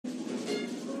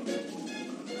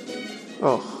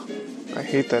Oh, I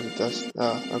hate that it does.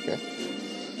 Okay.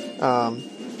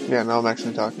 Yeah, now I'm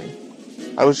actually talking.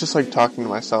 I was just like talking to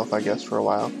myself, I guess, for a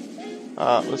while.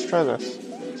 Let's try this.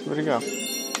 Let's give it a go.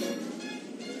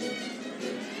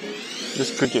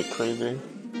 This could get crazy.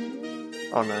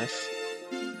 Oh, nice.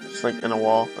 It's like in a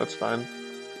wall. That's fine.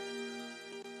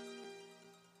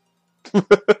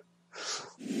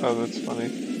 Oh, that's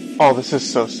funny. Oh, this is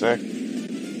so sick.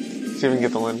 Let's see if we can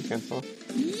get the landing cancel.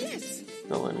 Yes.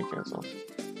 No landing cancel.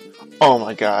 Oh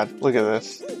my god. Look at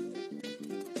this.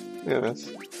 Look at this.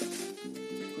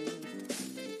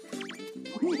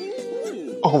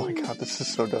 Oh my god, this is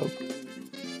so dope.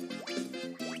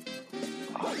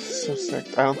 Oh, this is so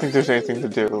sick. I don't think there's anything to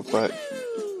do, but...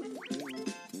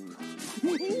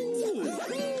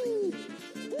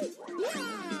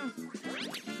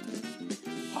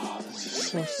 Oh, this is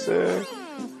so sick.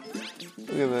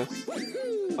 Look at this.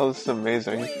 Oh, this is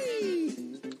amazing.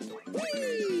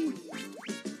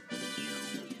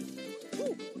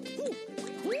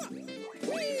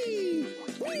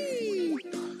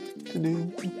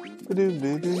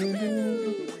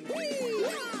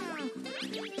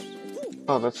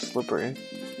 Oh, that's slippery.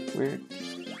 Weird.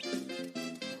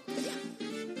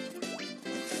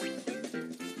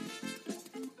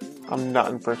 I'm not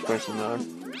in first person mode,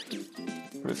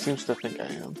 but it seems to think I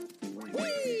am.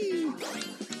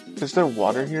 Is there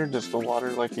water here? Does the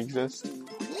water, like, exist?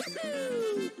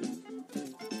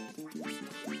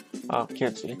 Oh,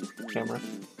 can't see. Camera.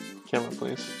 Camera,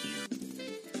 please.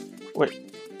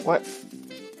 Wait, what?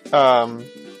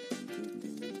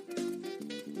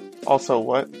 Also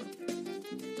what?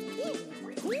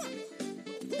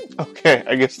 Okay,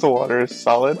 I guess the water is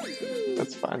solid.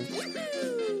 That's fine.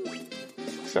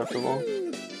 Acceptable.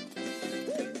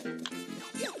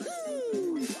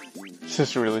 This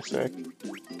is really sick.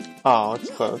 Oh, it's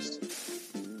closed.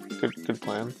 Good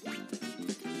plan.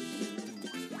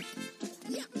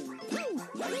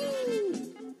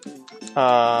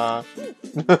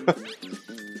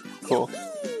 Cool.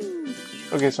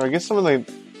 Okay, so I guess some of the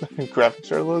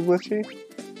graphics are a little glitchy.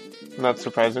 Not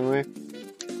surprisingly.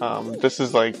 This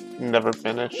is like never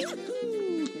finished.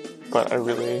 But I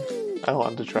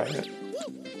wanted to try it.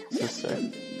 This is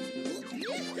sick.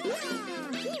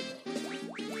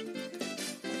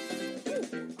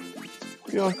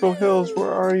 Bianco Hills,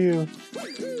 where are you?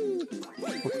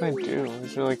 What can I do?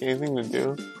 Is there like anything to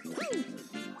do?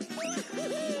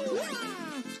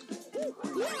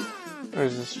 Or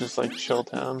is this just like chill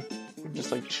town?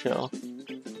 Just like chill.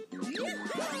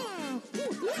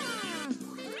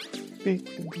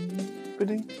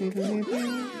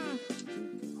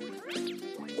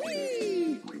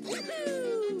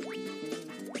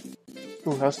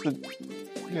 Ooh, how's the...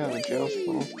 Yeah, the jail's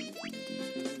full.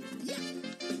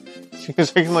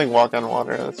 Because I can like walk on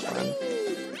water, that's fine.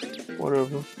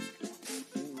 Whatever.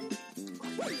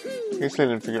 I guess I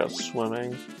didn't figure out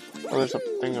swimming. Oh, there's a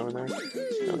thing over there.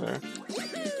 Let's go there.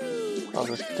 Oh,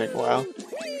 this could take a while.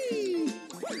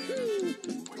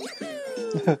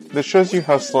 This shows you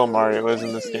how slow Mario is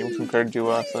in this game compared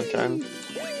to Sunshine.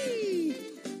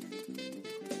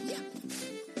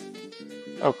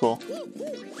 Oh, cool.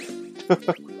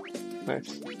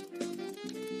 Nice.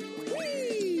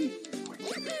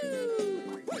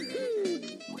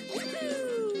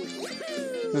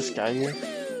 Is this guy here?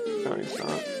 No, he's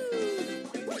not.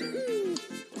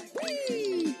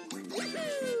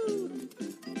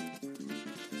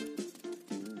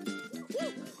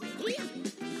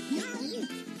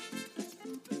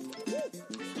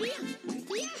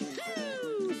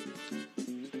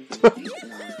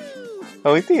 I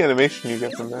like the animation you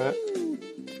get from that.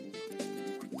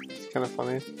 It's kind of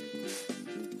funny.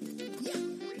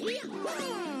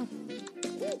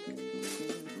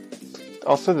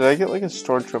 Also, did I get like a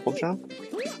stored triple jump?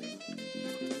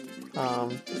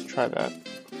 Let's try that.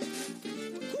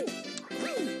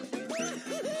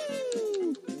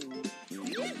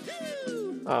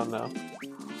 Oh no.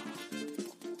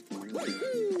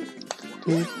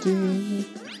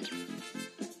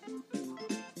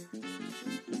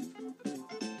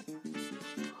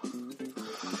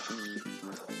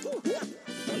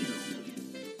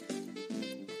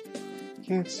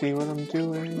 Can't see what I'm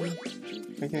doing.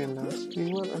 I cannot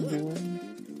see what I'm doing.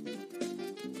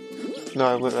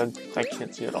 No, I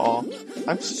can't see at all.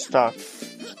 I'm stuck.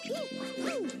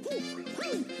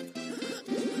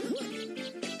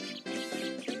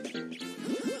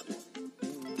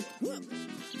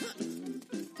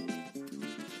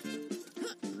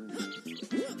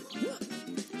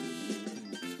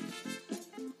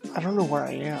 I don't know where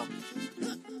I am.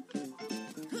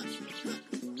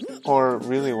 Or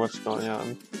really what's going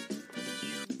on.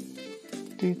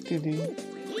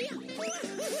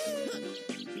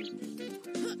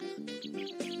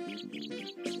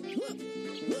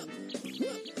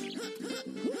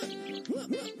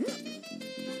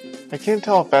 I can't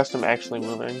tell how fast I'm actually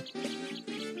moving.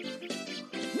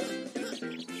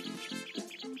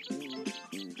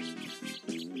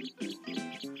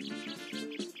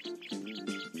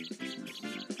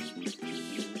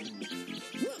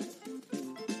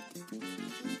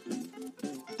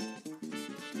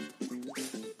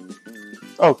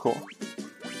 Oh, cool.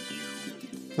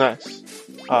 Nice.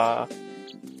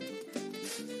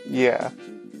 Yeah.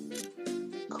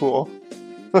 Cool.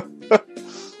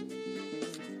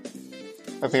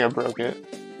 I think I broke it.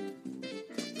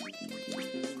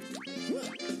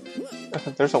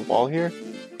 There's a wall here?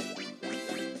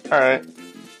 Alright.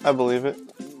 I believe it.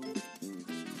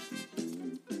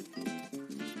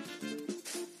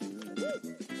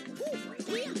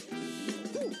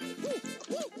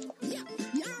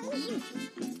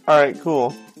 Alright,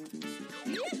 cool.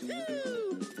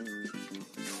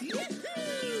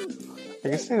 I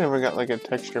guess they never got like a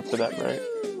texture for that, right?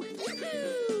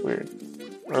 Weird.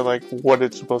 Or like what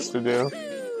it's supposed to do.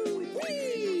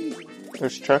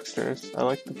 There's trucksters. I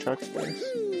like the trucksters.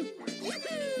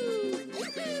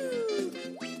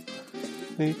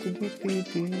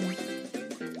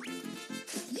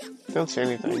 Don't say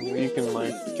anything. You can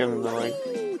like get them to like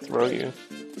throw you.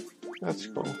 That's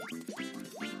cool.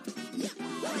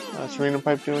 Serena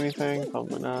pipe do anything?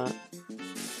 Probably not.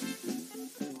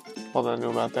 Hold on to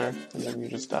him out there, and then you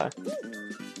just die.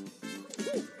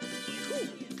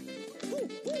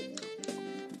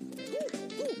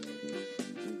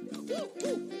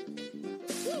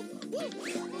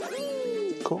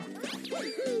 Cool.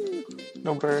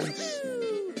 No birds.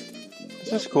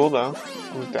 This is cool though.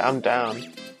 I'm down.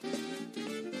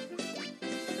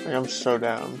 Like, I'm so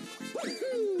down.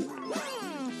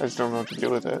 I just don't know what to do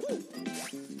with it.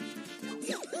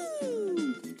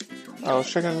 Oh,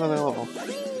 let's check out another level.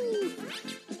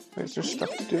 Wait, is there stuff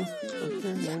to do?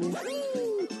 Okay, maybe.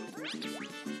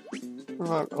 What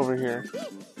about over here?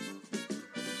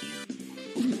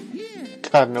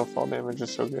 God, no fall damage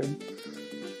is so good.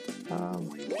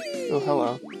 Oh,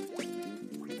 hello.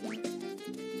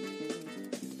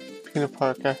 Peanut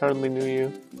Park, I hardly knew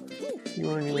you. You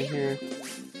weren't even here.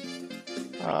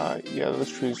 Yeah,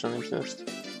 those trees don't exist.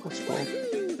 That's cool.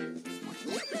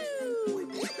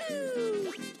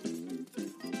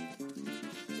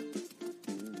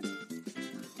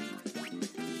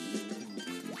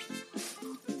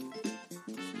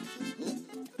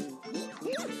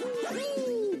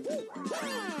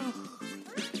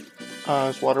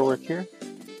 Does water work here?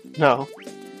 No.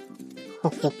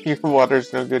 Your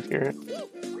water's no good here.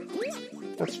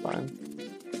 That's fine.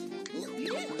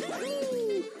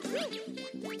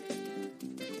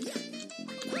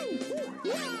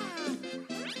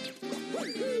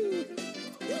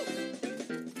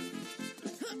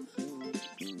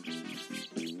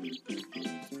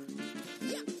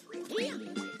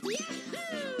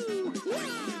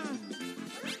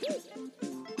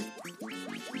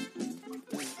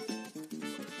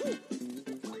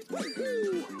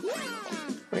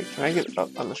 Wait, can I get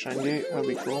up on the Shine Gate? That'd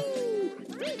be cool.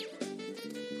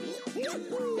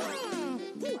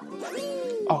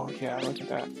 Oh yeah, look at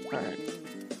that. Alright.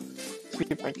 See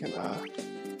if I can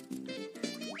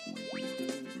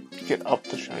get up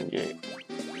the Shine Gate.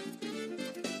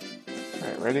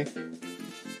 Alright, ready?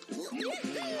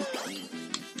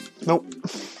 Nope.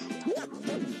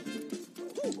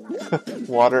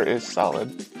 Water is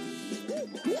solid.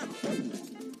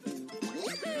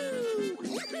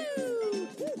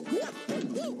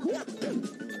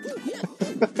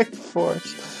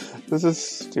 Force. This is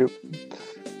stupid.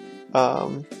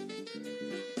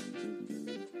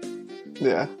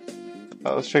 Yeah.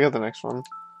 Let's check out the next one.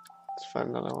 Let's find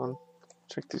another one.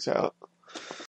 Check these out.